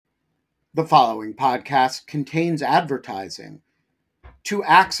The following podcast contains advertising. To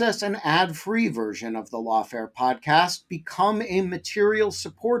access an ad-free version of the Lawfare podcast, become a material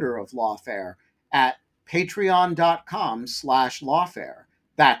supporter of Lawfare at patreon.com/lawfare.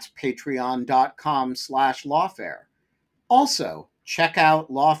 That's patreon.com/lawfare. Also, check out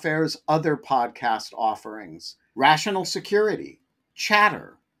Lawfare's other podcast offerings: Rational Security,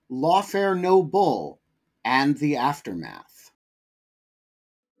 Chatter, Lawfare No Bull, and The Aftermath.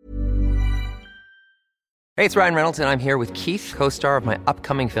 Hey, it's Ryan Reynolds, and I'm here with Keith, co-star of my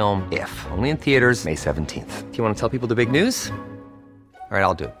upcoming film, If, only in theaters May 17th. Do you want to tell people the big news? All right,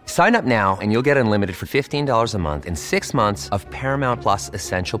 I'll do it. Sign up now and you'll get unlimited for $15 a month and 6 months of Paramount Plus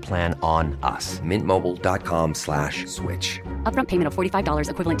Essential Plan on us. MintMobile.com/switch. Upfront payment of $45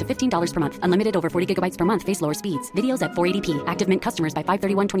 equivalent to $15 per month. Unlimited over 40 gigabytes per month. Face lower speeds. Videos at 480p. Active Mint customers by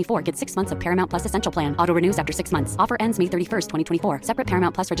 531.24 get 6 months of Paramount Plus Essential Plan. Auto renews after 6 months. Offer ends May 31st, 2024. Separate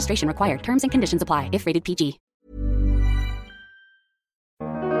Paramount Plus registration required. Terms and conditions apply if rated PG.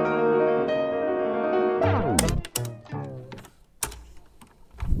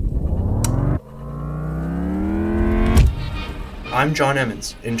 I'm John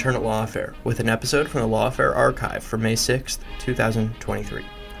Emmons, intern at Lawfare, with an episode from the Lawfare archive for May 6th, 2023.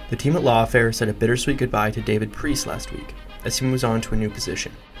 The team at Lawfare said a bittersweet goodbye to David Priess last week, as he moves on to a new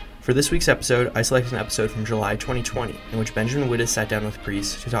position. For this week's episode, I selected an episode from July 2020, in which Benjamin Wittes sat down with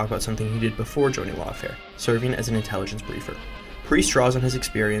Priess to talk about something he did before joining Lawfare, serving as an intelligence briefer. Priess draws on his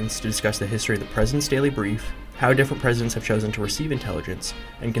experience to discuss the history of the President's Daily Brief, how different presidents have chosen to receive intelligence,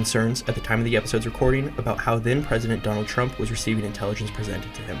 and concerns at the time of the episode's recording about how then President Donald Trump was receiving intelligence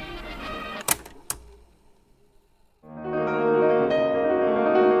presented to him.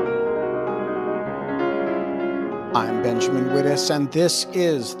 I'm Benjamin Wittes, and this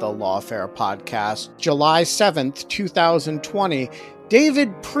is the Lawfare Podcast. July 7th, 2020.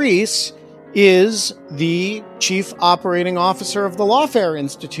 David Priess is the Chief Operating Officer of the Lawfare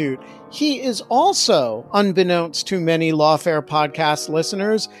Institute. He is also, unbeknownst to many Lawfare podcast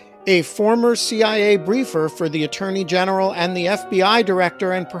listeners, a former CIA briefer for the Attorney General and the FBI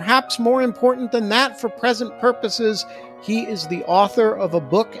Director, and perhaps more important than that for present purposes, he is the author of a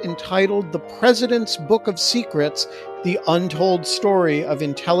book entitled The President's Book of Secrets, The Untold Story of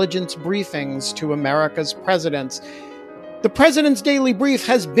Intelligence Briefings to America's Presidents. The President's Daily Brief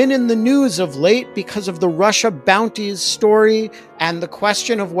has been in the news of late because of the Russia bounties story and the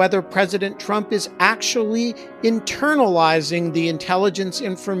question of whether President Trump is actually internalizing the intelligence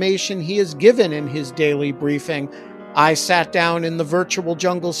information he is given in his daily briefing. I sat down in the virtual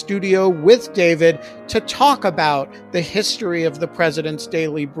jungle studio with David to talk about the history of the President's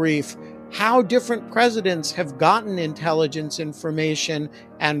Daily Brief, how different presidents have gotten intelligence information,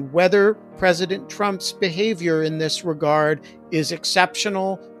 and whether President Trump's behavior in this regard is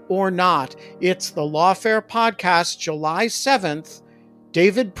exceptional or not. It's the Lawfare Podcast, July 7th,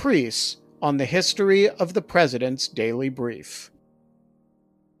 David Priess on the history of the President's Daily Brief.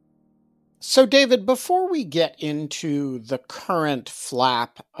 So, David, before we get into the current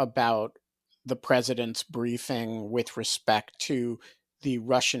flap about the President's briefing with respect to the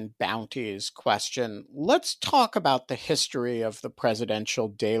Russian bounties question, let's talk about the history of the Presidential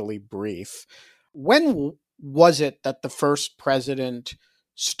Daily Brief. When was it that the first president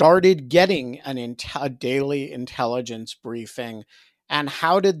started getting a daily intelligence briefing, and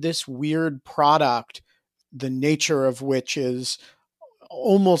how did this weird product, the nature of which is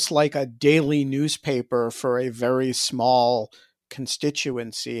almost like a daily newspaper for a very small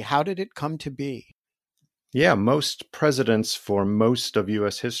constituency, how did it come to be? Yeah, most presidents for most of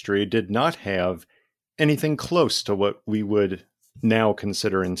U.S. history did not have anything close to what we would now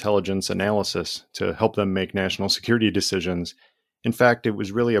consider intelligence analysis to help them make national security decisions. In fact, it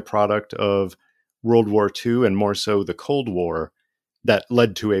was really a product of World War II and more so the Cold War that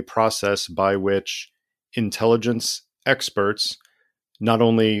led to a process by which intelligence experts not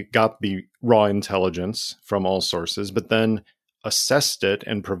only got the raw intelligence from all sources, but then assessed it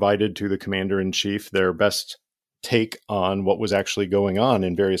and provided to the commander-in-chief their best take on what was actually going on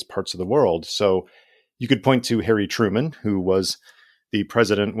in various parts of the world. So you could point to Harry Truman, who was the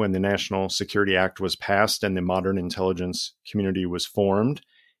president when the National Security Act was passed and the modern intelligence community was formed.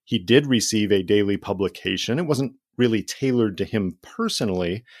 He did receive a daily publication. It wasn't really tailored to him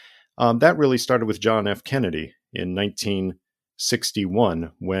personally. That really started with John F. Kennedy in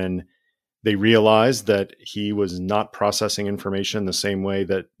 1961, when they realized that he was not processing information the same way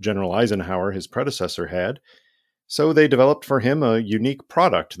that General Eisenhower, his predecessor, had. So they developed for him a unique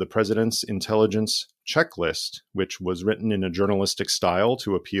product, the President's Intelligence Checklist, which was written in a journalistic style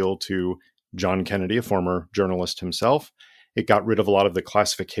to appeal to John Kennedy, a former journalist himself, It got rid of a lot of the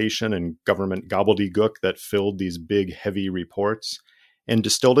classification and government gobbledygook that filled these big, heavy reports and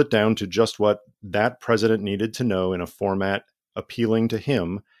distilled it down to just what that president needed to know in a format appealing to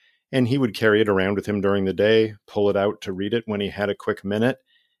him. And he would carry it around with him during the day, pull it out to read it when he had a quick minute.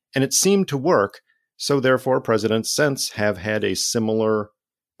 And it seemed to work. So therefore, presidents since have had a similar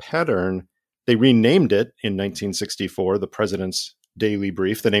pattern. They renamed it in 1964, the President's Daily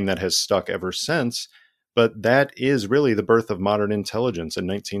Brief, the name that has stuck ever since. But that is really the birth of modern intelligence in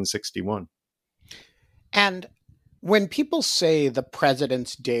 1961. And when people say the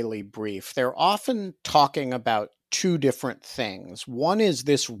President's Daily Brief, they're often talking about two different things. One is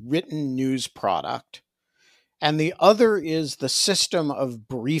this written news product, and the other is the system of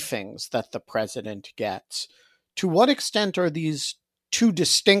briefings that the president gets. To what extent are these two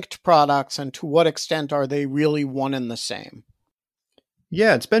distinct products, and to what extent are they really one and the same?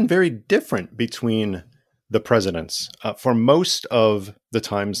 Yeah, it's been very different between the presidents. For most of the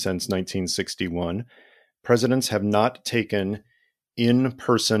time since 1961, presidents have not taken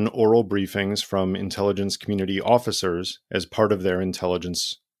in-person oral briefings from intelligence community officers as part of their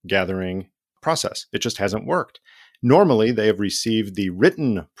intelligence gathering process. It just hasn't worked. Normally, they have received the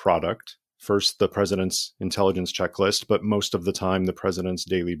written product, first the president's intelligence checklist, but most of the time the president's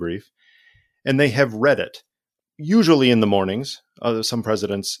daily brief, and they have read it. Usually in the mornings. Some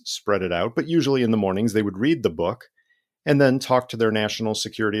presidents spread it out, but usually in the mornings they would read the book and then talk to their national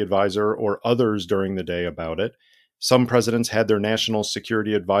security advisor or others during the day about it. Some presidents had their national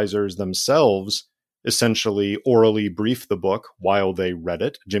security advisors themselves essentially orally brief the book while they read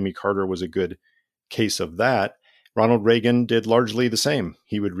it. Jimmy Carter was a good case of that. Ronald Reagan did largely the same.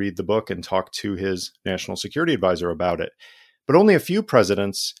 He would read the book and talk to his national security advisor about it. But only a few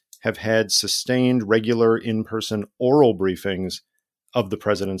presidents have had sustained regular in-person oral briefings of the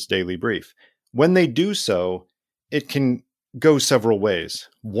president's daily brief. When they do so, it can go several ways.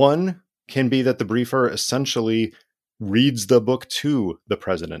 One can be that the briefer essentially reads the book to the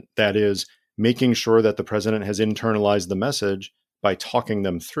president. That is, making sure that the president has internalized the message by talking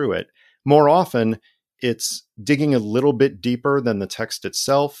them through it. More often, it's digging a little bit deeper than the text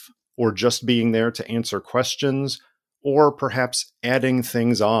itself, or just being there to answer questions, or perhaps adding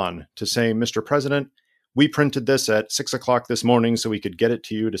things on to say, Mr. President, we printed this at 6 o'clock this morning so we could get it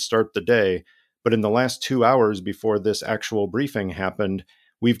to you to start the day. But in the last 2 hours before this actual briefing happened,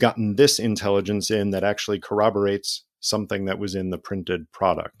 we've gotten this intelligence in that actually corroborates something that was in the printed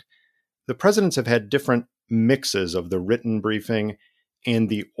product. The presidents have had different mixes of the written briefing and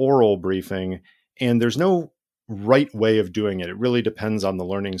the oral briefing, and there's no right way of doing it. It really depends on the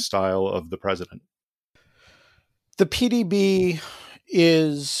learning style of the president. The PDB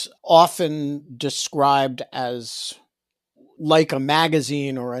is often described as like a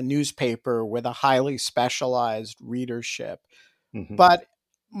magazine or a newspaper with a highly specialized readership. Mm-hmm. But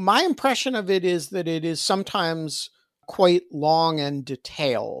my impression of it is that it is sometimes quite long and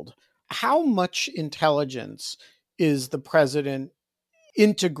detailed. How much intelligence is the president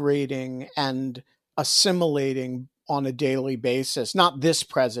integrating and assimilating on a daily basis? Not this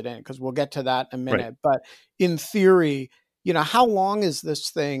president, because we'll get to that in a minute, right. But in theory, how long is this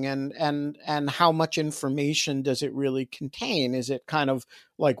thing and how much information does it really contain? Is it kind of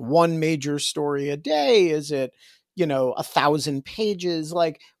like one major story a day? Is it, 1,000 pages?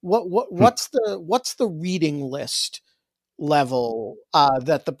 Like what's the reading list level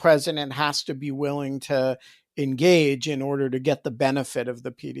that the president has to be willing to engage in order to get the benefit of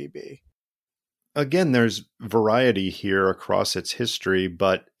the PDB? Again, there's variety here across its history,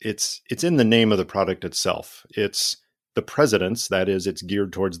 but it's in the name of the product itself. It's the president's, that is, it's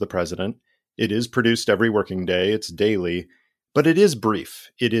geared towards the president. It is produced every working day. It's daily, but it is brief.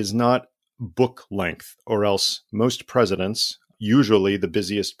 It is not book length, or else most presidents, usually the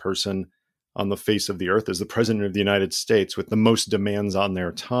busiest person on the face of the earth is the president of the United States with the most demands on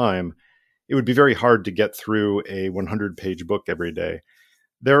their time. It would be very hard to get through a 100-page book every day.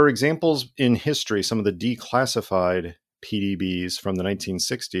 There are examples in history, some of the declassified PDBs from the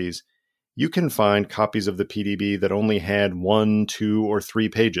 1960s. You can find copies of the PDB that only had 1, 2, or 3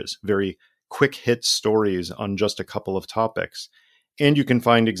 pages, very quick hit stories on just a couple of topics. And you can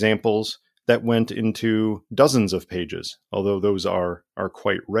find examples that went into dozens of pages, although those are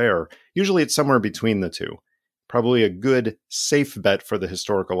quite rare. Usually it's somewhere between the two. Probably a good safe bet for the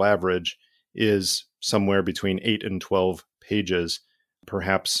historical average is somewhere between 8 and 12 pages,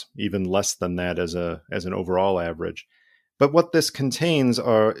 perhaps even less than that as an overall average. But what this contains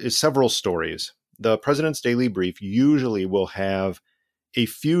is several stories. The President's Daily Brief usually will have a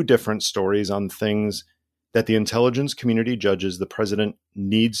few different stories on things that the intelligence community judges the president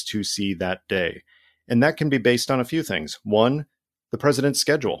needs to see that day. And that can be based on a few things. One, the president's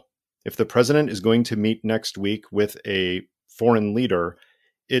schedule. If the president is going to meet next week with a foreign leader,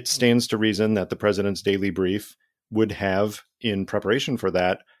 it stands to reason that the president's daily brief would have, in preparation for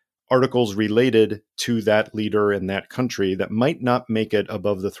that, articles related to that leader in that country that might not make it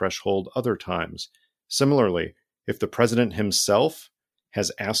above the threshold other times. Similarly, if the president himself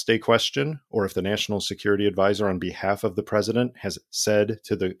has asked a question, or if the national security advisor on behalf of the president has said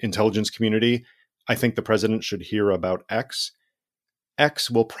to the intelligence community, I think the president should hear about X, X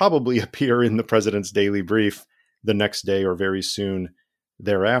will probably appear in the president's daily brief the next day or very soon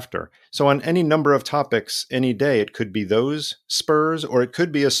thereafter. So on any number of topics, any day, it could be those spurs, or it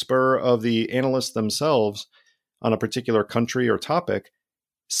could be a spur of the analysts themselves on a particular country or topic,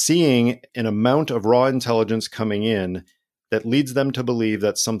 seeing an amount of raw intelligence coming in that leads them to believe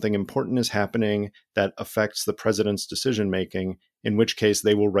that something important is happening that affects the president's decision-making, in which case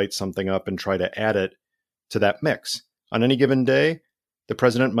they will write something up and try to add it to that mix. On any given day, the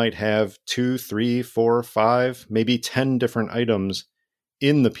president might have 2, 3, 4, 5, maybe 10 different items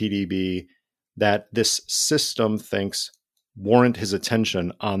in the PDB that this system thinks warrant his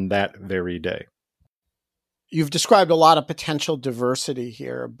attention on that very day. You've described a lot of potential diversity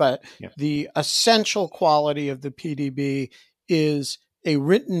here, but Yeah. the essential quality of the PDB is a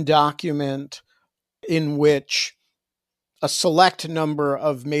written document in which a select number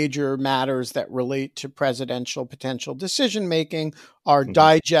of major matters that relate to presidential potential decision-making are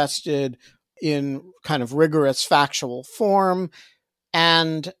digested in kind of rigorous factual form,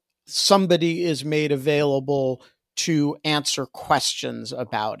 and somebody is made available to answer questions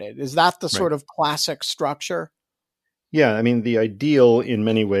about it. Is that the sort of classic structure? Yeah, I mean, the ideal in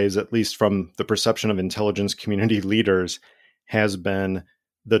many ways, at least from the perception of intelligence community leaders, has been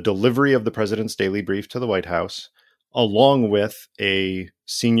the delivery of the president's daily brief to the White House, along with a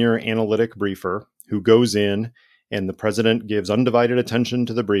senior analytic briefer who goes in and the president gives undivided attention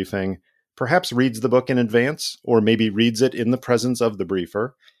to the briefing, perhaps reads the book in advance, or maybe reads it in the presence of the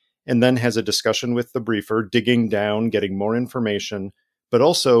briefer, and then has a discussion with the briefer, digging down, getting more information, but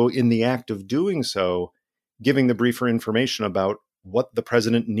also in the act of doing so, giving the briefer information about what the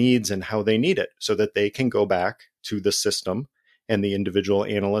president needs and how they need it, so that they can go back to the system and the individual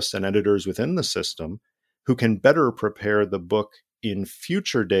analysts and editors within the system who can better prepare the book in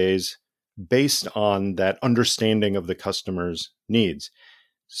future days based on that understanding of the customer's needs.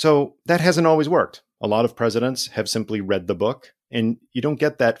 So that hasn't always worked. A lot of presidents have simply read the book, and you don't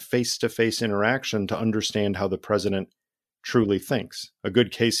get that face-to-face interaction to understand how the president truly thinks. A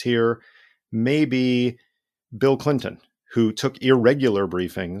good case here may be Bill Clinton, who took irregular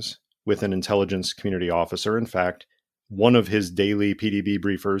briefings with an intelligence community officer. In fact, one of his daily PDB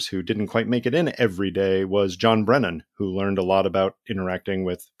briefers who didn't quite make it in every day was John Brennan, who learned a lot about interacting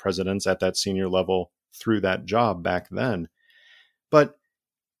with presidents at that senior level through that job back then. But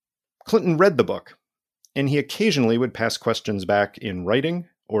Clinton read the book, and he occasionally would pass questions back in writing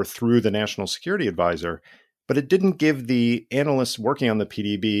or through the national security advisor, but it didn't give the analysts working on the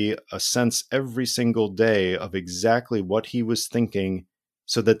PDB a sense every single day of exactly what he was thinking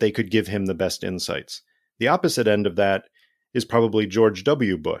so that they could give him the best insights. The opposite end of that is probably George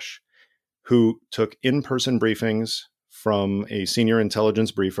W. Bush, who took in-person briefings from a senior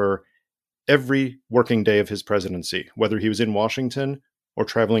intelligence briefer every working day of his presidency, whether he was in Washington or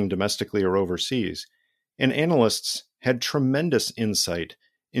traveling domestically or overseas. And analysts had tremendous insight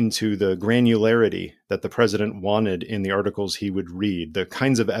into the granularity that the president wanted in the articles he would read, the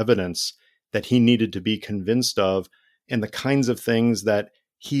kinds of evidence that he needed to be convinced of, and the kinds of things that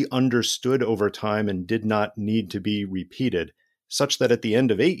he understood over time and did not need to be repeated, such that at the end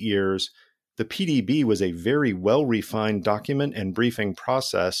of 8 years, the PDB was a very well-refined document and briefing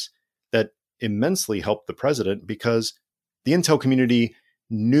process that immensely helped the president because the intel community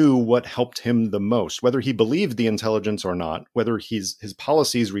knew what helped him the most, whether he believed the intelligence or not, whether his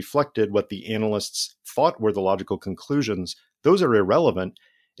policies reflected what the analysts thought were the logical conclusions. Those are irrelevant.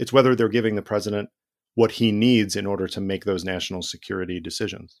 It's whether they're giving the president what he needs in order to make those national security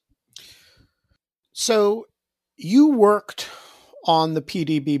decisions. So you worked on the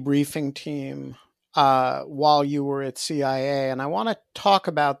PDB briefing team while you were at CIA, and I want to talk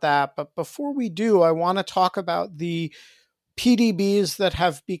about that. But before we do, I want to talk about the PDBs that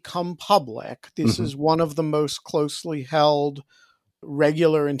have become public. This is one of the most closely held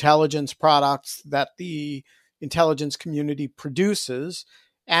regular intelligence products that the intelligence community produces.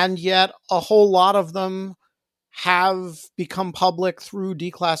 And yet a whole lot of them have become public through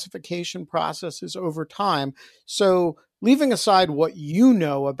declassification processes over time. So leaving aside what you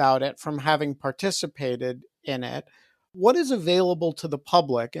know about it from having participated in it, What is available to the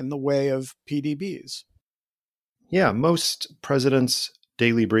public in the way of PDBs? Yeah, most presidents'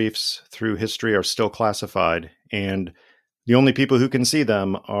 daily briefs through history are still classified, and the only people who can see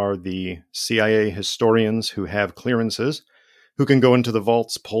them are the CIA historians who have clearances, who can go into the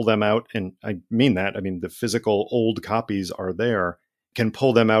vaults, pull them out, and I mean that. I mean, the physical old copies are there, can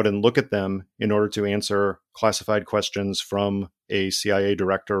pull them out and look at them in order to answer classified questions from a CIA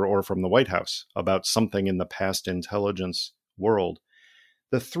director or from the White House about something in the past intelligence world.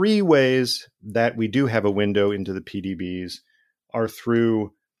 The three ways that we do have a window into the PDBs are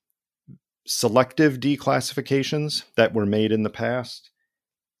through selective declassifications that were made in the past,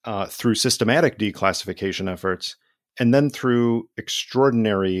 through systematic declassification efforts, and then through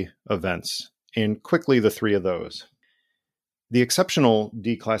extraordinary events. And quickly, the three of those. The exceptional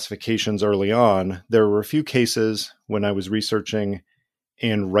declassifications early on, there were a few cases when I was researching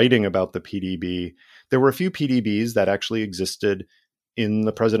and writing about the PDB. There were a few PDBs that actually existed in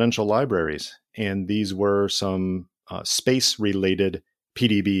the presidential libraries, and these were some space-related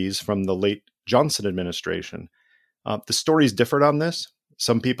PDBs from the late Johnson administration. The stories differed on this.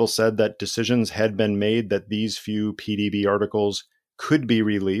 Some people said that decisions had been made that these few PDB articles could be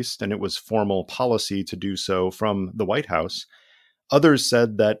released, and it was formal policy to do so from the White House. Others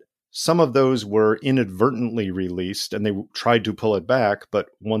said that some of those were inadvertently released and they tried to pull it back, but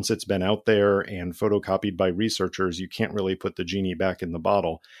once it's been out there and photocopied by researchers, you can't really put the genie back in the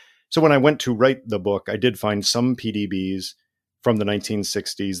bottle. So when I went to write the book, I did find some PDBs from the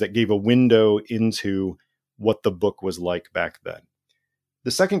 1960s that gave a window into what the book was like back then.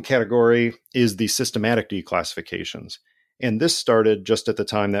 The second category is the systematic declassifications. And this started just at the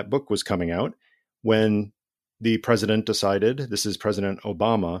time that book was coming out, when the president decided, this is President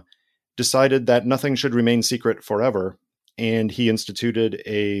Obama, decided that nothing should remain secret forever. And he instituted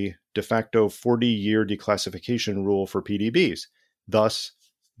a de facto 40-year declassification rule for PDBs. Thus,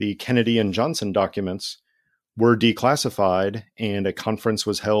 the Kennedy and Johnson documents were declassified, and a conference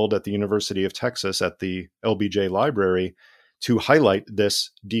was held at the University of Texas at the LBJ Library to highlight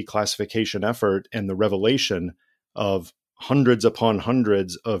this declassification effort and the revelation of hundreds upon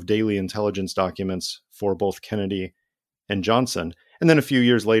hundreds of daily intelligence documents for both Kennedy and Johnson. And then a few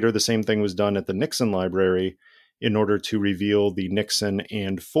years later, the same thing was done at the Nixon Library in order to reveal the Nixon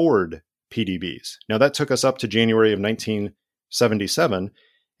and Ford PDBs. Now, that took us up to January of 1977.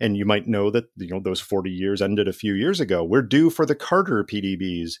 And you might know that those 40 years ended a few years ago. We're due for the Carter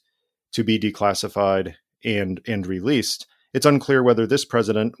PDBs to be declassified and released. It's unclear whether this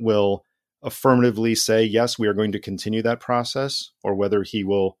president will affirmatively say, yes, we are going to continue that process, or whether he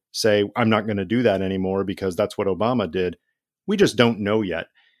will say, I'm not going to do that anymore because that's what Obama did. We just don't know yet.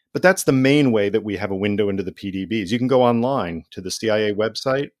 But that's the main way that we have a window into the PDBs. You can go online to the CIA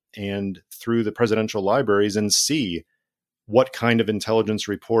website and through the presidential libraries and see what kind of intelligence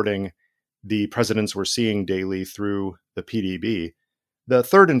reporting the presidents were seeing daily through the PDB. The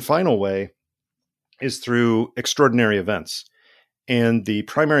third and final way is through extraordinary events. And the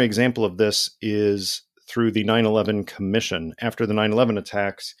primary example of this is through the 9/11 Commission. After the 9/11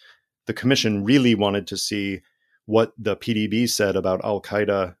 attacks, the Commission really wanted to see what the PDB said about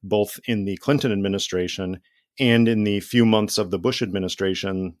al-Qaeda, both in the Clinton administration and in the few months of the Bush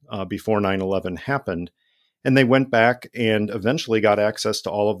administration before 9/11 happened. And they went back and eventually got access to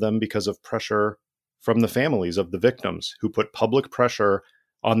all of them because of pressure from the families of the victims, who put public pressure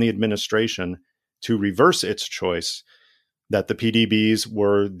on the administration to reverse its choice that the PDBs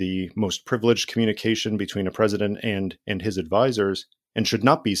were the most privileged communication between a president and his advisors and should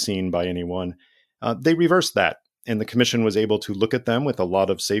not be seen by anyone. They reversed that, and the commission was able to look at them with a lot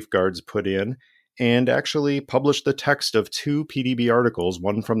of safeguards put in and actually publish the text of two PDB articles,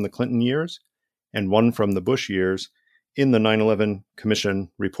 one from the Clinton years and one from the Bush years, in the 9/11 Commission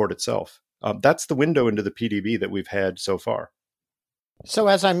report itself. That's the window into the PDB that we've had so far. So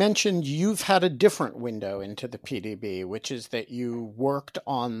as I mentioned, you've had a different window into the PDB, which is that you worked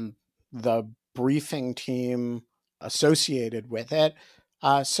on the briefing team associated with it.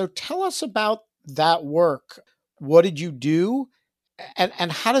 So tell us about that work. What did you do?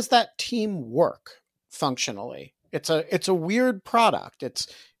 And how does that team work functionally? It's a weird product.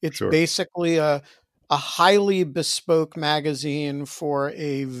 It's Sure. basically a highly bespoke magazine for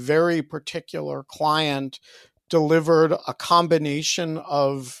a very particular client, delivered a combination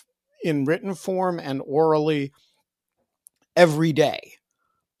of in written form and orally every day.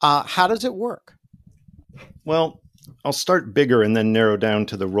 How does it work? Well, I'll start bigger and then narrow down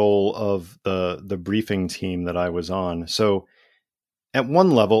to the role of the briefing team that I was on. So at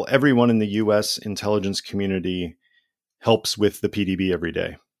one level, everyone in the U.S. intelligence community helps with the PDB every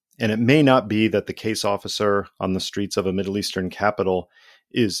day. And it may not be that the case officer on the streets of a Middle Eastern capital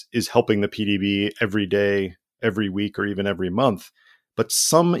is helping the PDB every day, every week, or even every month, but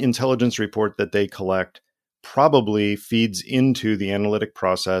some intelligence report that they collect probably feeds into the analytic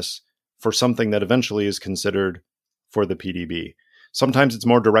process for something that eventually is considered for the PDB. Sometimes it's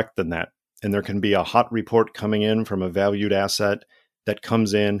more direct than that, and there can be a hot report coming in from a valued asset that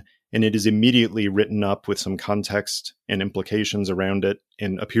comes in, and it is immediately written up with some context and implications around it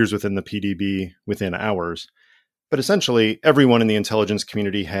and appears within the PDB within hours. But essentially, everyone in the intelligence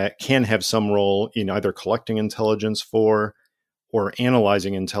community can have some role in either collecting intelligence for or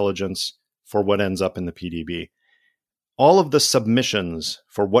analyzing intelligence for what ends up in the PDB. All of the submissions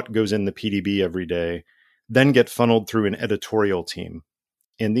for what goes in the PDB every day then get funneled through an editorial team.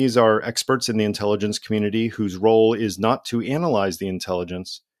 And these are experts in the intelligence community whose role is not to analyze the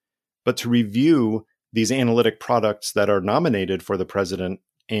intelligence, but to review these analytic products that are nominated for the president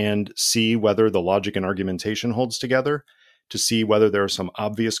and see whether the logic and argumentation holds together, to see whether there are some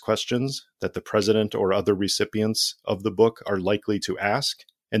obvious questions that the president or other recipients of the book are likely to ask,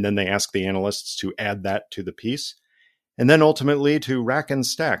 and then they ask the analysts to add that to the piece, and then ultimately to rack and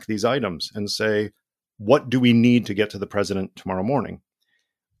stack these items and say, what do we need to get to the president tomorrow morning?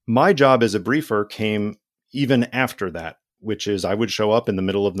 My job as a briefer came even after that, which is I would show up in the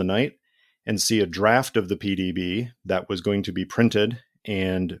middle of the night and see a draft of the PDB that was going to be printed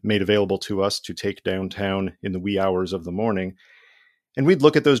and made available to us to take downtown in the wee hours of the morning. And we'd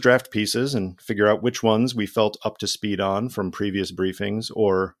look at those draft pieces and figure out which ones we felt up to speed on from previous briefings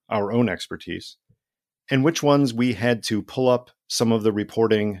or our own expertise, and which ones we had to pull up some of the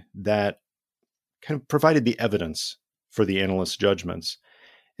reporting that kind of provided the evidence for the analyst's judgments.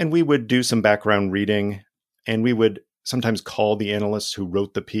 And we would do some background reading, and we would sometimes call the analysts who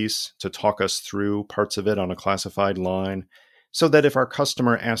wrote the piece to talk us through parts of it on a classified line, so that if our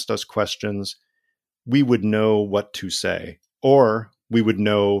customer asked us questions, we would know what to say, or we would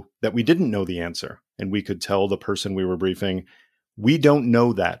know that we didn't know the answer, and we could tell the person we were briefing, we don't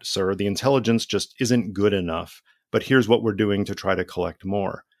know that, sir. The intelligence just isn't good enough, but here's what we're doing to try to collect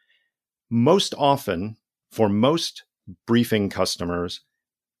more. Most often, for most briefing customers,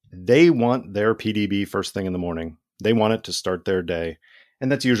 they want their PDB first thing in the morning. They want it to start their day.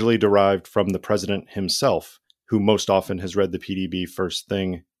 And that's usually derived from the president himself, who most often has read the PDB first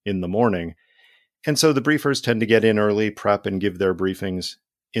thing in the morning. And so the briefers tend to get in early, prep, and give their briefings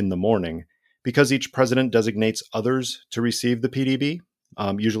in the morning because each president designates others to receive the PDB,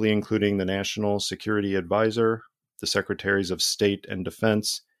 usually including the National Security Advisor, the Secretaries of State and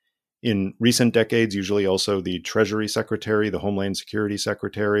Defense. In recent decades, usually also the Treasury Secretary, the Homeland Security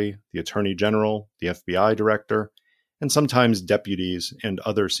Secretary, the Attorney General, the FBI Director, and sometimes deputies and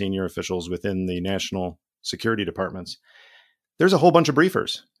other senior officials within the national security departments. There's a whole bunch of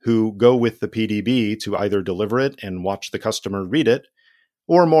briefers who go with the PDB to either deliver it and watch the customer read it,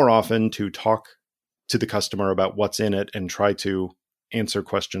 or more often to talk to the customer about what's in it and try to answer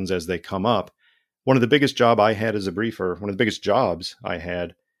questions as they come up. One of the biggest jobs I had as a briefer, one of the biggest jobs I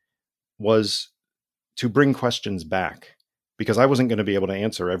had was to bring questions back because I wasn't going to be able to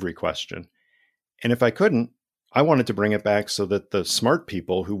answer every question. And if I couldn't, I wanted to bring it back so that the smart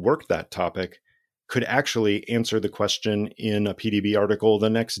people who worked that topic could actually answer the question in a PDB article the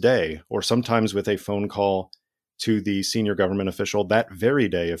next day, or sometimes with a phone call to the senior government official that very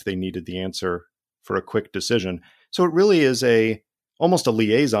day if they needed the answer for a quick decision. So it really is almost a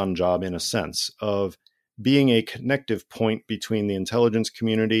liaison job in a sense of being a connective point between the intelligence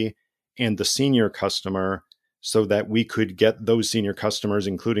community and the senior customer so that we could get those senior customers,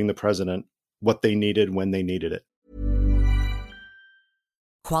 including the president, what they needed when they needed it.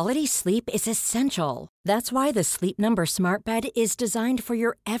 Quality sleep is essential. That's why the Sleep Number Smart Bed is designed for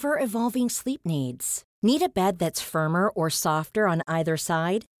your ever-evolving sleep needs. Need a bed that's firmer or softer on either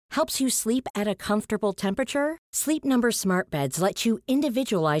side? Helps you sleep at a comfortable temperature? Sleep Number Smart Beds let you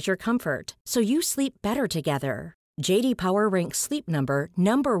individualize your comfort so you sleep better together. J.D. Power ranks Sleep Number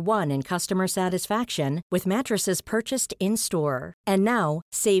number 1 in customer satisfaction with mattresses purchased in-store. And now,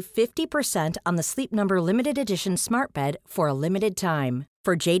 save 50% on the Sleep Number Limited Edition Smart Bed for a limited time.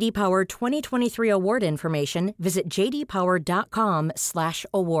 For J.D. Power 2023 award information, visit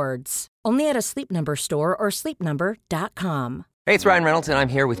jdpower.com/awards. Only at a Sleep Number store or sleepnumber.com. Hey, it's Ryan Reynolds, and I'm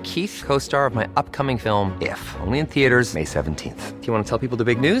here with Keith, co-star of my upcoming film, If, only in theaters May 17th. Do you want to tell people the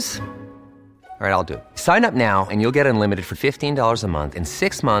big news? All right, I'll do it. Sign up now and you'll get unlimited for $15 a month and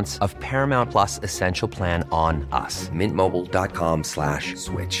 6 months of Paramount Plus Essential Plan on us.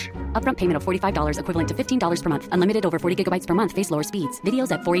 mintmobile.com/switch. Upfront payment of $45 equivalent to $15 per month. Unlimited over 40 gigabytes per month. Face lower speeds.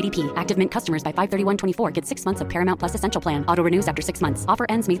 Videos at 480p. Active Mint customers by 531.24 get 6 months of Paramount Plus Essential Plan. Auto renews after 6 months. Offer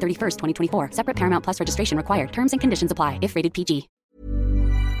ends May 31st, 2024. Separate Paramount Plus registration required. Terms and conditions apply if rated PG.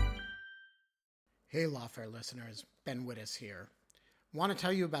 Hey, Lawfare listeners. Ben Wittes here. Want to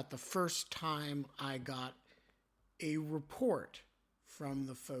tell you about the first time I got a report from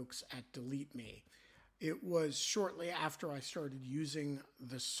the folks at Delete Me. It was shortly after I started using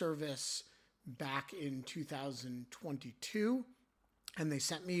the service back in 2022, and they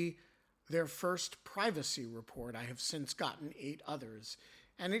sent me their first privacy report. I have since gotten 8 others,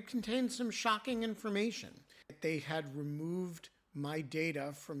 and it contained some shocking information. They had removed my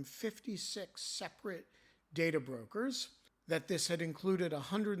data from 56 separate data brokers, that this had included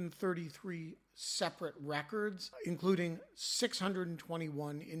 133 separate records, including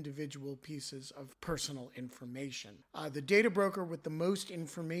 621 individual pieces of personal information. The data broker with the most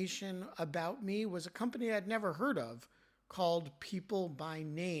information about me was a company I'd never heard of called People by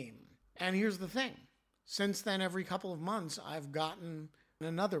Name. And here's the thing. Since then, every couple of months, I've gotten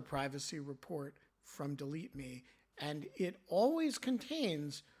another privacy report from Delete Me, and it always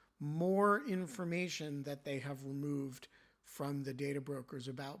contains more information that they have removed from the data brokers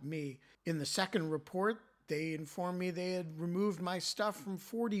about me. In the second report, they informed me they had removed my stuff from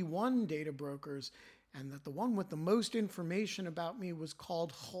 41 data brokers, and that the one with the most information about me was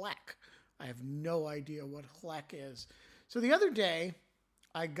called HLEC. I have no idea what HLEC is. So the other day,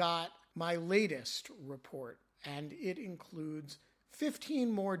 I got my latest report, and it includes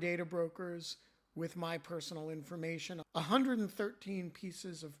 15 more data brokers with my personal information, 113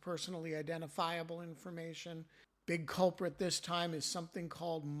 pieces of personally identifiable information. Big culprit this time is something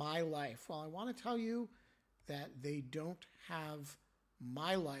called My Life. Well, I want to tell you that they don't have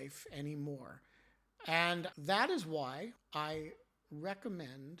My Life anymore. And that is why I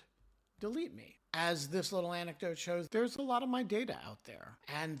recommend Delete Me. As this little anecdote shows, there's a lot of my data out there,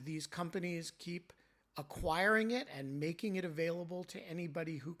 and these companies keep acquiring it and making it available to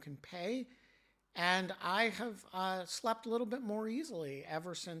anybody who can pay. And I have slept a little bit more easily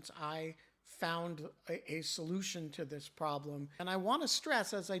ever since I found a solution to this problem. And I want to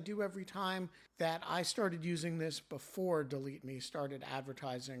stress, as I do every time, that I started using this before Delete Me started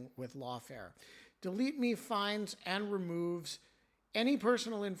advertising with Lawfare. Delete Me finds and removes any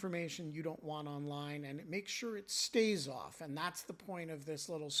personal information you don't want online, and it makes sure it stays off. And that's the point of this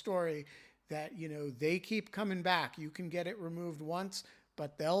little story, that, you know, they keep coming back. You can get it removed once,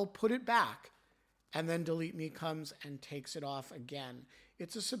 but they'll put it back, and then Delete Me comes and takes it off again.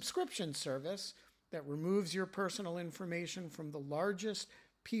 It's a subscription service that removes your personal information from the largest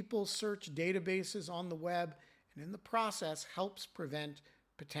people search databases on the web, and in the process helps prevent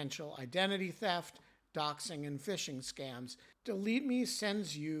potential identity theft, doxing, and phishing scams. Delete Me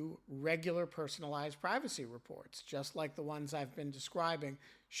sends you regular personalized privacy reports, just like the ones I've been describing,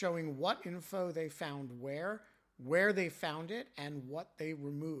 showing what info they found where they found it, and what they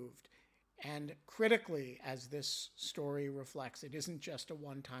removed. And critically, as this story reflects, it isn't just a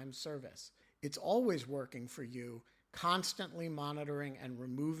one-time service. It's always working for you, constantly monitoring and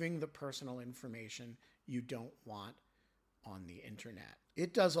removing the personal information you don't want on the internet.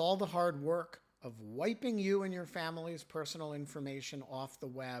 It does all the hard work of wiping you and your family's personal information off the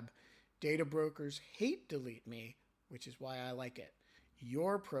web. Data brokers hate Delete Me, which is why I like it.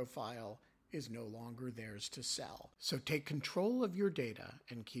 Your profile is no longer theirs to sell. So take control of your data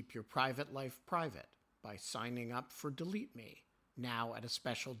and keep your private life private by signing up for Delete Me, now at a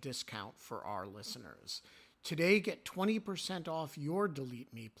special discount for our listeners. Today, get 20% off your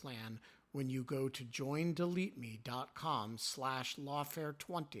Delete Me plan when you go to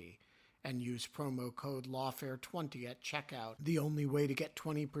joindeleteme.com/lawfare20 and use promo code lawfare20 at checkout. The only way to get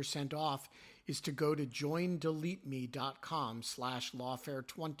 20% off is to go to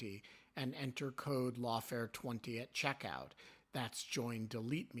joindeleteme.com/lawfare20 and enter code lawfare20 at checkout. That's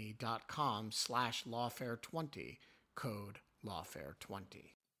joindeleteme.com/lawfare20, code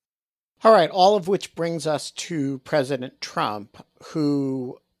lawfare20. All right, all of which brings us to President Trump,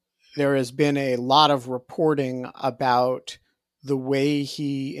 who there has been a lot of reporting about the way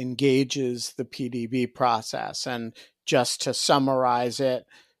he engages the PDB process. And just to summarize it,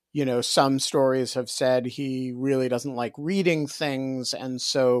 you know, some stories have said he really doesn't like reading things, and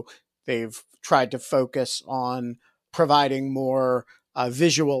so they've tried to focus on providing more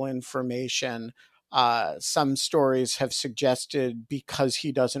visual information. Some stories have suggested because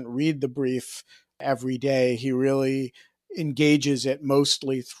he doesn't read the brief every day, he really engages it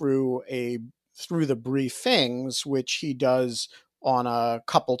mostly through a through the briefings, which he does on a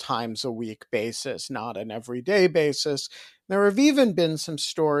couple times a week basis, not an everyday basis. There have even been some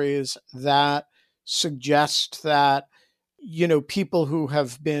stories that suggest that, people who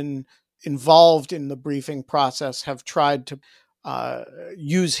have been involved in the briefing process have tried to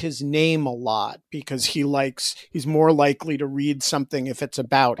use his name a lot because he's more likely to read something if it's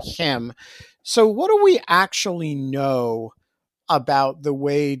about him. So what do we actually know about the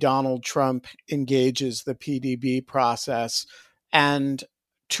way Donald Trump engages the PDB process? And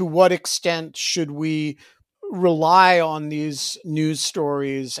to what extent should we rely on these news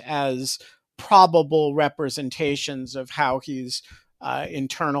stories as probable representations of how he's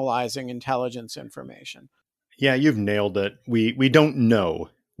internalizing intelligence information? Yeah, you've nailed it. We don't know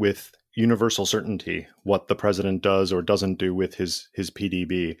with universal certainty what the president does or doesn't do with his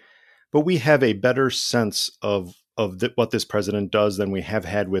PDB, but we have a better sense of what this president does than we have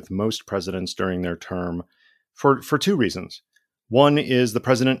had with most presidents during their term for two reasons. One is the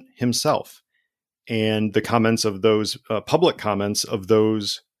president himself and the comments of those public comments of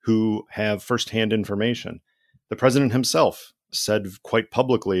those who have firsthand information. The president himself said quite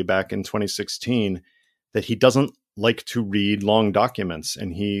publicly back in 2016 that he doesn't like to read long documents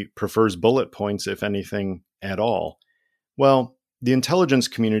and he prefers bullet points, if anything at all. Well, the intelligence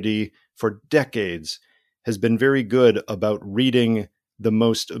community for decades has been very good about reading the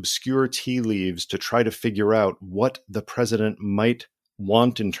most obscure tea leaves to try to figure out what the president might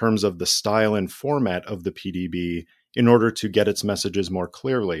want in terms of the style and format of the PDB in order to get its messages more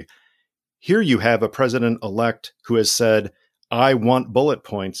clearly. Here you have a president-elect who has said, I want bullet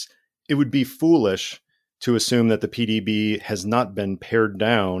points. It would be foolish to assume that the PDB has not been pared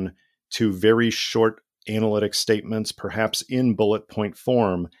down to very short analytic statements, perhaps in bullet point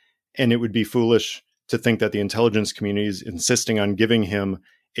form. And it would be foolish to think that the intelligence community is insisting on giving him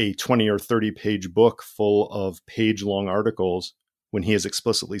a 20 or 30 page book full of page-long articles when he has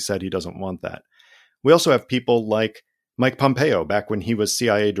explicitly said he doesn't want that. We also have people like Mike Pompeo, back when he was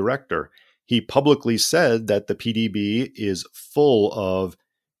CIA director. He publicly said that the PDB is full of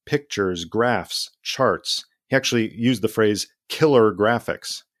pictures, graphs, charts. He actually used the phrase killer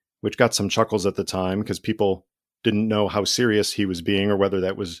graphics, which got some chuckles at the time because people didn't know how serious he was being or whether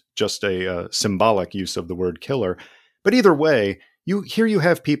that was just a symbolic use of the word killer. But either way, you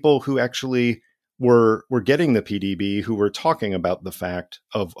have people who actually were getting the PDB, who were talking about the fact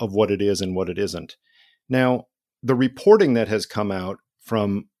of what it is and what it isn't. Now, the reporting that has come out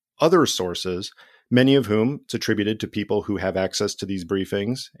from other sources, many of whom it's attributed to people who have access to these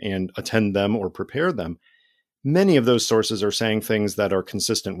briefings and attend them or prepare them, many of those sources are saying things that are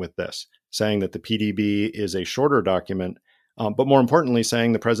consistent with this, saying that the PDB is a shorter document, but more importantly,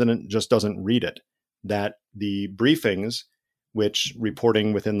 saying the president just doesn't read it, that the briefings, which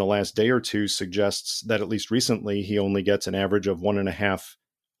reporting within the last day or two suggests that at least recently he only gets an average of 1.5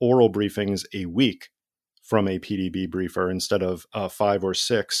 oral briefings a week from a PDB briefer instead of 5 or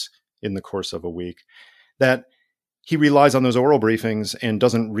 6 in the course of a week, that he relies on those oral briefings and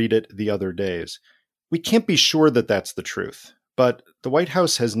doesn't read it the other days. We can't be sure that that's the truth, but the White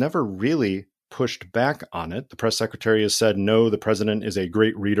House has never really pushed back on it. The press secretary has said, no, the president is a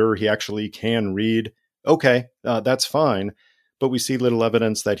great reader. He actually can read. Okay, that's fine. But we see little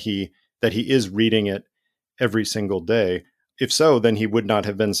evidence that he is reading it every single day. If so, then he would not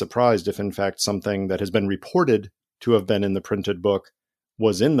have been surprised if, in fact, something that has been reported to have been in the printed book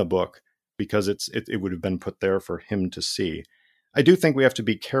was in the book, because it would have been put there for him to see. I do think we have to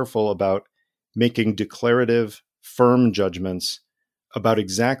be careful about making declarative, firm judgments about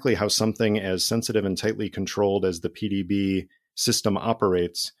exactly how something as sensitive and tightly controlled as the PDB system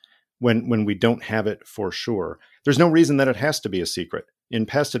operates when we don't have it for sure. There's no reason that it has to be a secret. In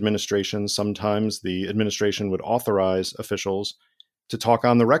past administrations, sometimes the administration would authorize officials to talk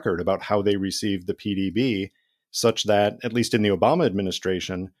on the record about how they received the PDB, such that, at least in the Obama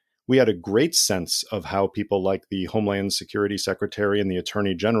administration, we had a great sense of how people like the Homeland Security Secretary and the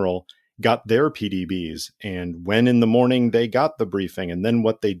Attorney General got their PDBs and when in the morning they got the briefing and then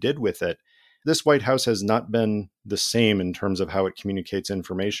what they did with it. This White House has not been the same in terms of how it communicates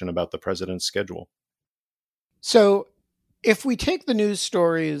information about the president's schedule. So if we take the news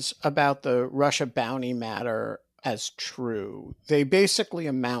stories about the Russia bounty matter as true, they basically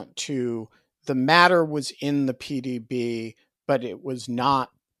amount to the matter was in the PDB, but it was not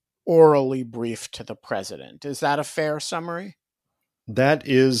orally briefed to the president. Is that a fair summary? That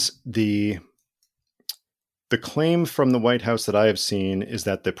is the claim from the White House that I have seen, is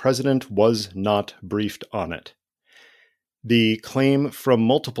that the president was not briefed on it. The claim from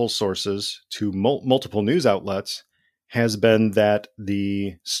multiple sources to multiple news outlets has been that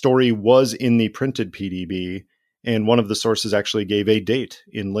the story was in the printed PDB, and one of the sources actually gave a date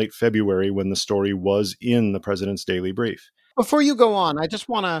in late February when the story was in the president's daily brief. Before you go on, I just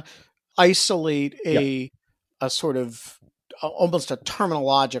want to isolate Yeah. a sort of almost a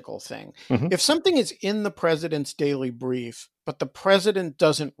terminological thing. Mhm. If something is in the president's daily brief, but the president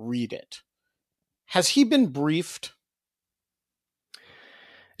doesn't read it, has he been briefed?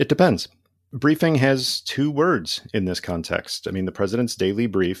 It depends. Briefing has two words in this context. I mean, the president's daily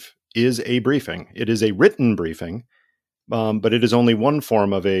brief is a briefing. It is a written briefing, but it is only one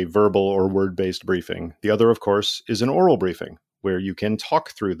form of a verbal or word-based briefing. The other, of course, is an oral briefing, where you can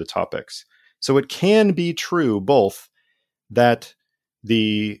talk through the topics. So it can be true both that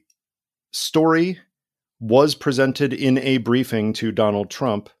the story was presented in a briefing to Donald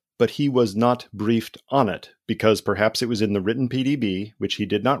Trump, but he was not briefed on it because perhaps it was in the written PDB, which he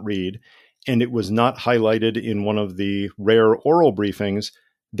did not read, and it was not highlighted in one of the rare oral briefings.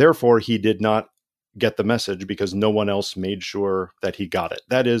 Therefore, he did not get the message because no one else made sure that he got it.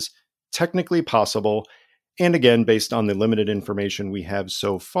 That is technically possible. And again, based on the limited information we have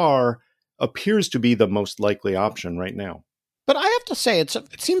so far, appears to be the most likely option right now. But I have to say, it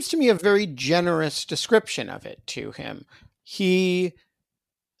seems to me a very generous description of it to him. He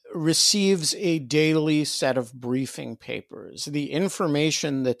receives a daily set of briefing papers. The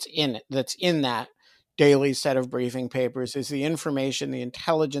information that's in that daily set of briefing papers is the information the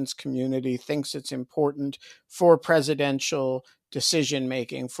intelligence community thinks it's important for presidential decision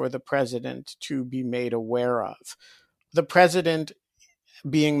making for the president to be made aware of. The president,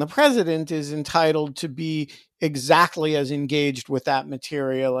 being the president, is entitled to be exactly as engaged with that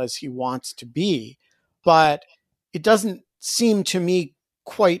material as he wants to be. But it doesn't seem to me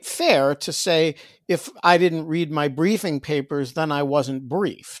quite fair to say, if I didn't read my briefing papers, then I wasn't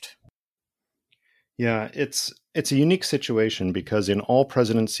briefed. Yeah, it's a unique situation because in all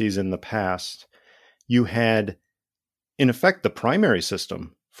presidencies in the past, you had, in effect, the primary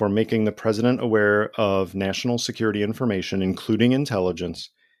system for making the president aware of national security information, including intelligence.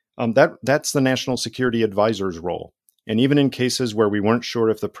 That's the National Security Advisor's role. And even in cases where we weren't sure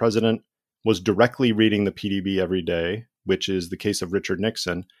if the president was directly reading the PDB every day, which is the case of Richard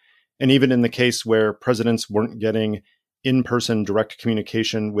Nixon, and even in the case where presidents weren't getting in-person direct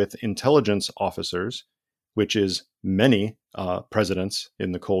communication with intelligence officers, which is many presidents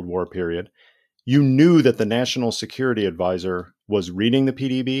in the Cold War period, you knew that the National Security Advisor was reading the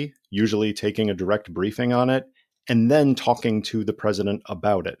PDB, usually taking a direct briefing on it, and then talking to the president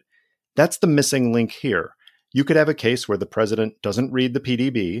about it. That's the missing link here. You could have a case where the president doesn't read the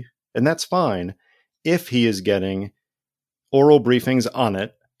PDB, and that's fine if he is getting oral briefings on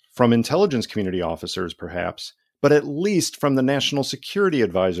it from intelligence community officers, perhaps, but at least from the National Security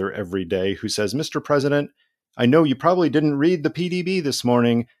Advisor every day who says, Mr. President, I know you probably didn't read the PDB this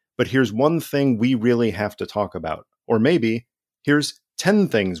morning, but here's one thing we really have to talk about. Or maybe here's 10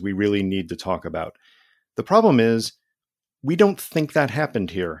 things we really need to talk about. The problem is we don't think that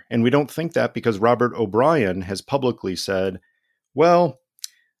happened here. And we don't think that because Robert O'Brien has publicly said, well,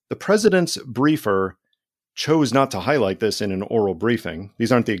 the president's briefer chose not to highlight this in an oral briefing.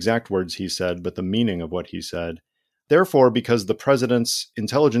 These aren't the exact words he said, but the meaning of what he said. Therefore, because the president's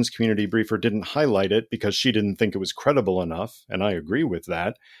intelligence community briefer didn't highlight it because she didn't think it was credible enough, and I agree with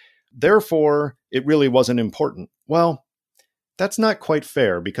that, therefore, it really wasn't important. Well, that's not quite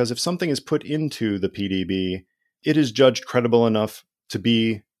fair because if something is put into the PDB, it is judged credible enough to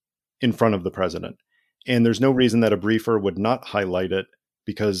be in front of the president. And there's no reason that a briefer would not highlight it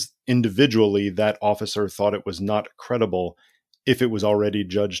because individually that officer thought it was not credible if it was already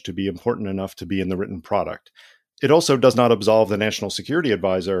judged to be important enough to be in the written product. It also does not absolve the National Security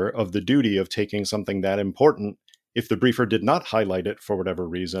Advisor of the duty of taking something that important if the briefer did not highlight it for whatever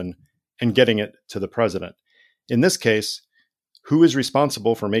reason and getting it to the president. In this case, who is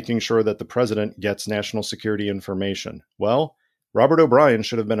responsible for making sure that the president gets national security information? Well, Robert O'Brien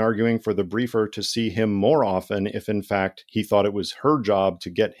should have been arguing for the briefer to see him more often if, in fact, he thought it was her job to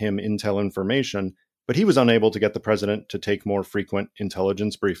get him intel information, but he was unable to get the president to take more frequent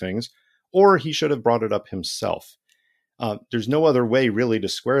intelligence briefings, or he should have brought it up himself. There's no other way really to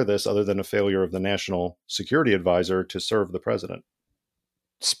square this other than a failure of the National Security Advisor to serve the president.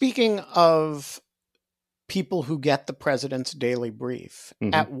 Speaking of people who get the president's daily brief,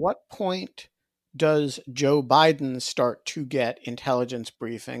 at what point does Joe Biden start to get intelligence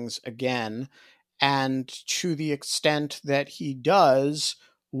briefings again? And to the extent that he does,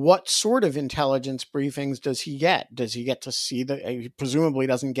 what sort of intelligence briefings does he get? Does he get to see he presumably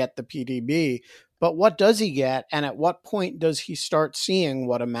doesn't get the PDB, but what does he get? And at what point does he start seeing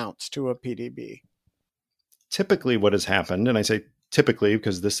what amounts to a PDB? typically what has happened, and I say typically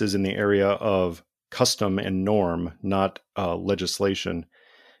because this is in the area of custom and norm, not legislation,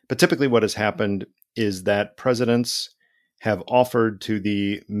 but typically what has happened is that presidents have offered to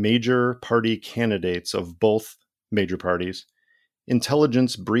the major party candidates of both major parties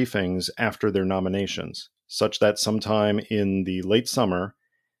intelligence briefings after their nominations, such that sometime in the late summer,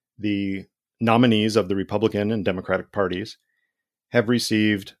 the nominees of the Republican and Democratic parties have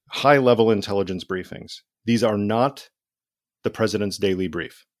received high-level intelligence briefings. These are not the president's daily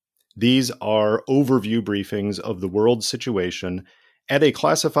brief. These are overview briefings of the world situation at a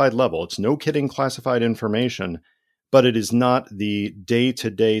classified level. It's no kidding classified information, but it is not the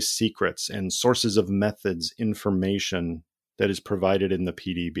day-to-day secrets and sources of methods information that is provided in the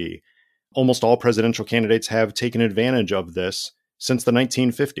PDB. Almost all presidential candidates have taken advantage of this since the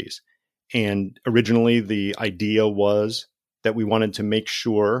 1950s. And originally, the idea was that we wanted to make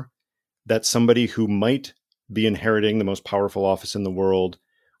sure that somebody who might be inheriting the most powerful office in the world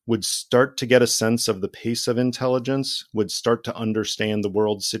would start to get a sense of the pace of intelligence, would start to understand the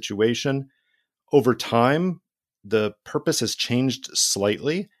world situation. Over time, the purpose has changed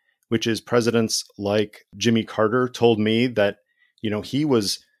slightly, which is presidents like Jimmy Carter told me that, he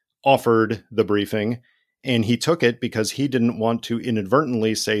was offered the briefing and he took it because he didn't want to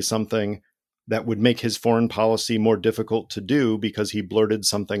inadvertently say something that would make his foreign policy more difficult to do because he blurted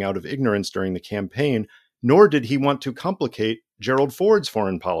something out of ignorance during the campaign, nor did he want to complicate Gerald Ford's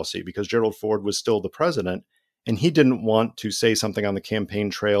foreign policy because Gerald Ford was still the president, and he didn't want to say something on the campaign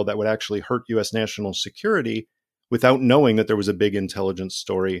trail that would actually hurt U.S. national security without knowing that there was a big intelligence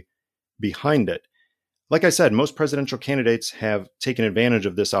story behind it. Like I said, most presidential candidates have taken advantage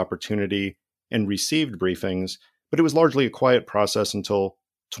of this opportunity and received briefings, but it was largely a quiet process until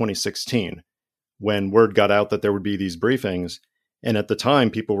 2016, when word got out that there would be these briefings. And at the time,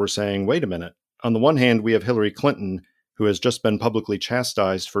 people were saying, wait a minute. On the one hand, we have Hillary Clinton, who has just been publicly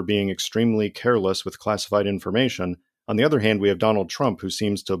chastised for being extremely careless with classified information. On the other hand, we have Donald Trump, who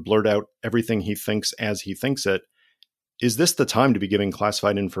seems to blurt out everything he thinks as he thinks it. Is this the time to be giving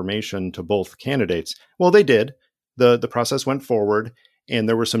classified information to both candidates? Well, they did. The process went forward, and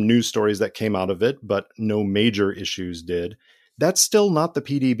there were some news stories that came out of it, but no major issues did. That's still not the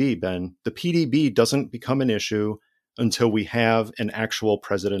PDB, Ben. The PDB doesn't become an issue until we have an actual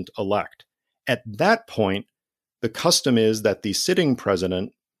president-elect. At that point, the custom is that the sitting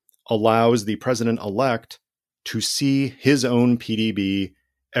president allows the president-elect to see his own PDB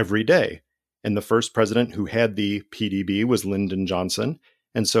every day. And the first president who had the PDB was Lyndon Johnson.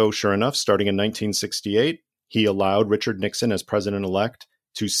 And so, sure enough, starting in 1968, he allowed Richard Nixon as president-elect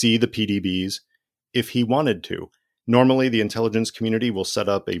to see the PDBs if he wanted to. Normally, the intelligence community will set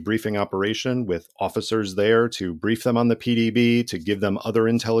up a briefing operation with officers there to brief them on the PDB, to give them other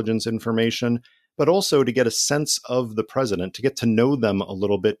intelligence information, but also to get a sense of the president, to get to know them a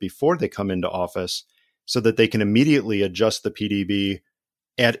little bit before they come into office so that they can immediately adjust the PDB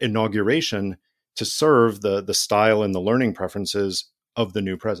at inauguration to serve the style and the learning preferences of the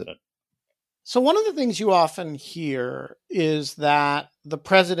new president. So one of the things you often hear is that the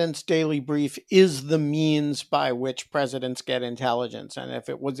president's daily brief is the means by which presidents get intelligence. And if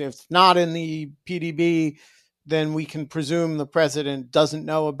it's not in the PDB, then we can presume the president doesn't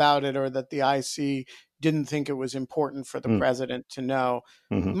know about it or that the IC didn't think it was important for the president to know.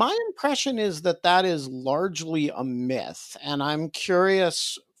 Mm-hmm. My impression is that that is largely a myth. And I'm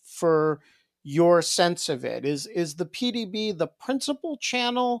curious for your sense of it. Is the PDB the principal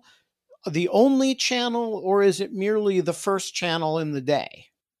channel, the only channel, or is it merely the first channel in the day?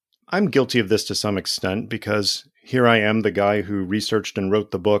 I'm guilty of this to some extent because here I am, the guy who researched and wrote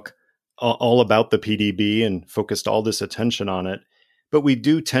the book all about the PDB and focused all this attention on it. But we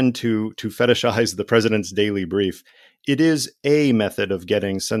do tend to fetishize the president's daily brief. It is a method of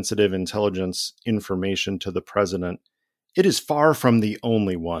getting sensitive intelligence information to the president. It is far from the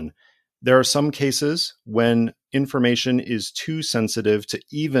only one. There are some cases when information is too sensitive to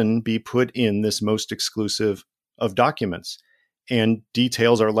even be put in this most exclusive of documents, and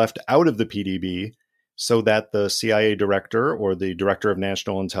details are left out of the PDB so that the CIA director or the director of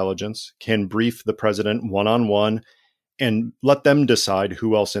national intelligence can brief the president one-on-one and let them decide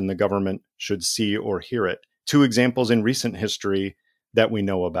who else in the government should see or hear it. Two examples in recent history that we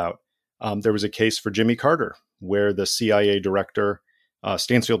know about. There was a case for Jimmy Carter where the CIA director,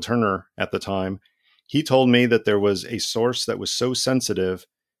 Stansfield Turner at the time, he told me that there was a source that was so sensitive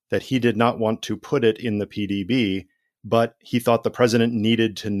that he did not want to put it in the PDB, but he thought the president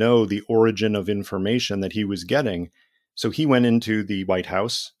needed to know the origin of information that he was getting. So he went into the White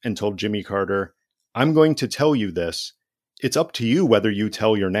House and told Jimmy Carter, I'm going to tell you this. it's up to you whether you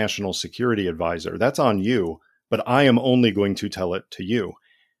tell your national security advisor. That's on you, but I am only going to tell it to you.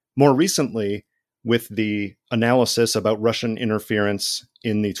 More recently, with the analysis about Russian interference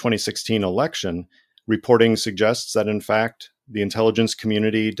in the 2016 election, reporting suggests that, in fact, the intelligence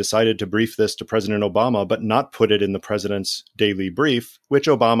community decided to brief this to President Obama, but not put it in the president's daily brief, which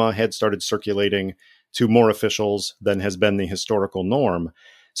Obama had started circulating to more officials than has been the historical norm.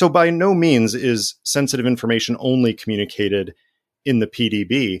 So by no means is sensitive information only communicated in the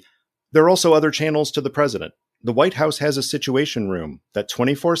PDB. There are also other channels to the president. The White House has a situation room that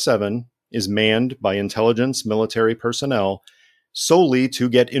 24/7 is manned by intelligence military personnel solely to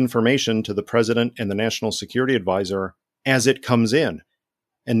get information to the president and the national security advisor as it comes in.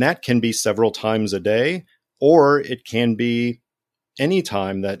 And that can be several times a day, or it can be any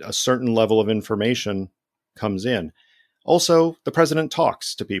time that a certain level of information comes in. Also, the president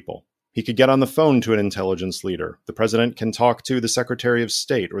talks to people. He could get on the phone to an intelligence leader. The president can talk to the Secretary of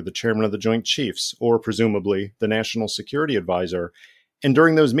State or the chairman of the Joint Chiefs, or presumably the national security advisor. And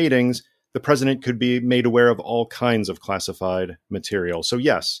during those meetings, the president could be made aware of all kinds of classified material. So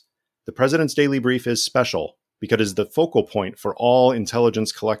yes, the president's daily brief is special because it is the focal point for all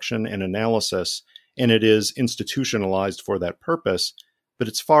intelligence collection and analysis, and it is institutionalized for that purpose, but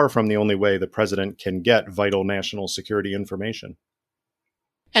it's far from the only way the president can get vital national security information.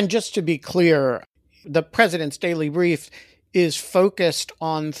 And just to be clear, the president's daily brief is focused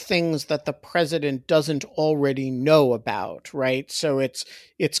on things that the president doesn't already know about, right? So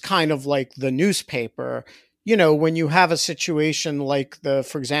it's kind of like the newspaper. You know, when you have a situation like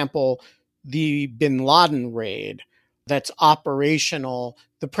for example, the bin Laden raid that's operational,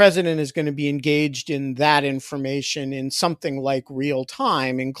 the president is going to be engaged in that information in something like real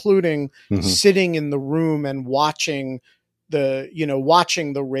time, including sitting in the room and watching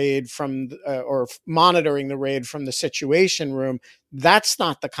the raid from, or monitoring the raid from the situation room. That's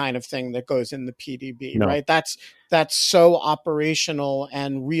not the kind of thing that goes in the PDB, no. Right? That's so operational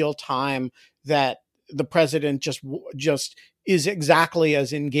and real time that the president just is exactly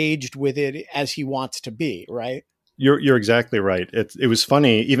as engaged with it as he wants to be, right? You're exactly right. It was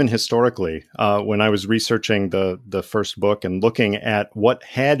funny, even historically, when I was researching the first book and looking at what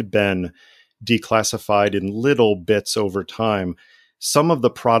had been declassified in little bits over time. Some of the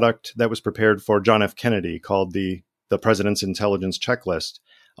product that was prepared for John F. Kennedy, called the President's Intelligence Checklist,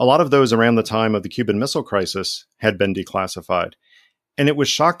 a lot of those around the time of the Cuban Missile Crisis had been declassified. And it was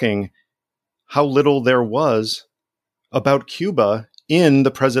shocking how little there was about Cuba in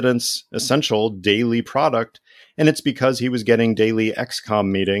the president's essential daily product. And it's because he was getting daily XCOM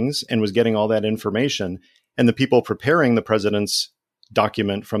meetings and was getting all that information. And the people preparing the president's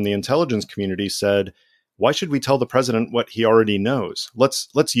document from the intelligence community said, why should we tell the president what he already knows?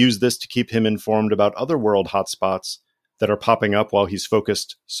 Let's use this to keep him informed about other world hotspots that are popping up while he's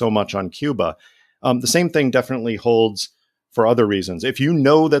focused so much on Cuba. The same thing definitely holds for other reasons. If you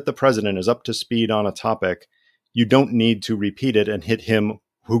know that the president is up to speed on a topic, you don't need to repeat it and hit him,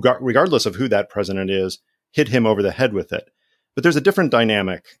 regardless of who that president is, hit him over the head with it. But there's a different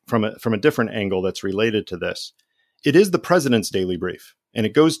dynamic from a different angle that's related to this. It is the president's daily brief, and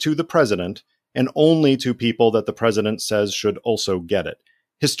it goes to the president and only to people that the president says should also get it.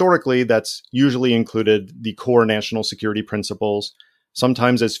 Historically, that's usually included the core national security principles,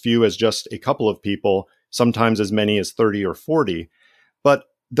 sometimes as few as just a couple of people, sometimes as many as 30 or 40. But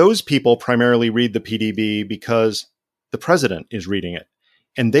those people primarily read the PDB because the president is reading it.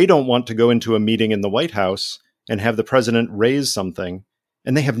 And they don't want to go into a meeting in the White House and have the president raise something,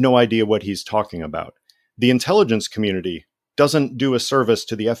 and they have no idea what he's talking about. The intelligence community doesn't do a service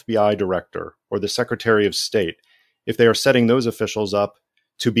to the FBI director or the Secretary of State if they are setting those officials up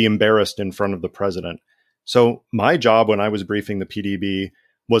to be embarrassed in front of the president. So my job when I was briefing the PDB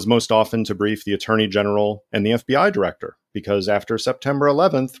was most often to brief the Attorney General and the FBI director, because after September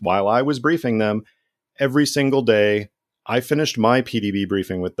 11th, while I was briefing them, every single day I finished my PDB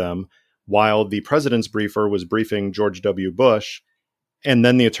briefing with them while the president's briefer was briefing George W. Bush. And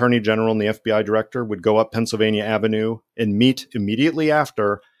then the Attorney General and the FBI director would go up Pennsylvania Avenue and meet immediately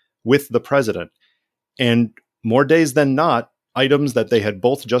after with the president. And more days than not, items that they had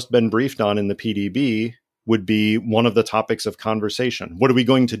both just been briefed on in the PDB would be one of the topics of conversation. What are we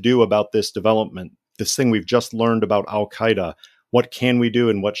going to do about this development? This thing we've just learned about Al-Qaeda. What can we do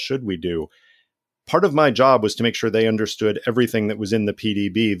and what should we do? Part of my job was to make sure they understood everything that was in the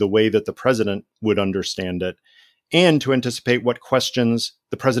PDB the way that the president would understand it, and to anticipate what questions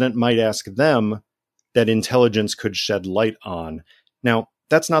the president might ask them that intelligence could shed light on. Now,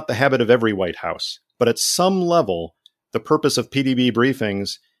 that's not the habit of every White House, but at some level, the purpose of PDB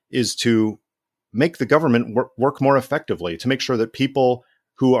briefings is to make the government work more effectively, to make sure that people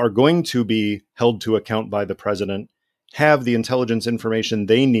who are going to be held to account by the president have the intelligence information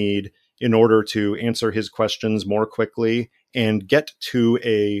they need in order to answer his questions more quickly and get to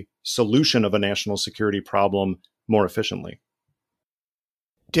a solution of a national security problem more efficiently.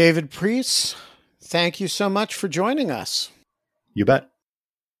 David Priess, thank you so much for joining us. You bet.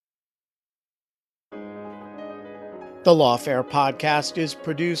 The Lawfare podcast is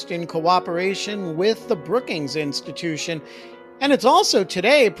produced in cooperation with the Brookings Institution, and it's also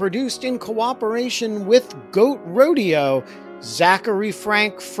today produced in cooperation with Goat Rodeo. Zachary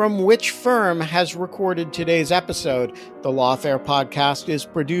Frank from which firm has recorded today's episode. The Lawfare podcast is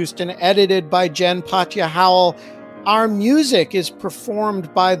produced and edited by Jen Patja Howell. Our music is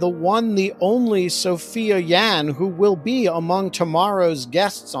performed by the one, the only Sophia Yan, who will be among tomorrow's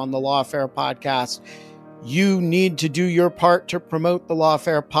guests on the Lawfare podcast. You need to do your part to promote the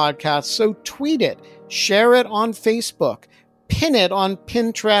Lawfare podcast, so tweet it, share it on Facebook, pin it on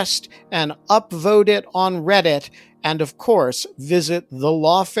Pinterest, and upvote it on Reddit. And of course, visit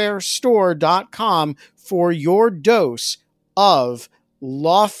thelawfarestore.com for your dose of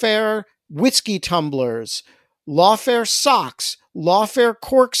Lawfare whiskey tumblers, Lawfare socks, Lawfare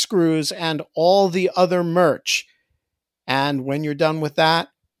corkscrews, and all the other merch. And when you're done with that,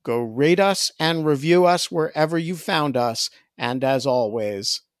 go rate us and review us wherever you found us. And as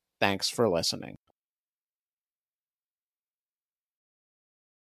always, thanks for listening.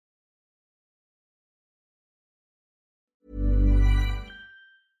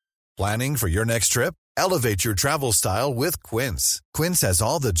 Planning for your next trip? Elevate your travel style with Quince. Quince has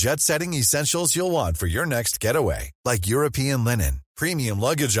all the jet-setting essentials you'll want for your next getaway, like European linen, premium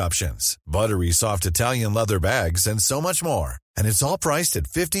luggage options, buttery soft Italian leather bags, and so much more. And it's all priced at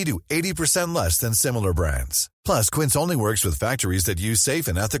 50 to 80% less than similar brands. Plus, Quince only works with factories that use safe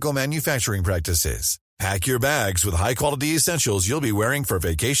and ethical manufacturing practices. Pack your bags with high-quality essentials you'll be wearing for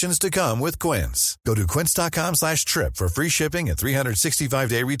vacations to come with Quince. Go to quince.com/trip for free shipping and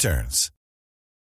 365-day returns.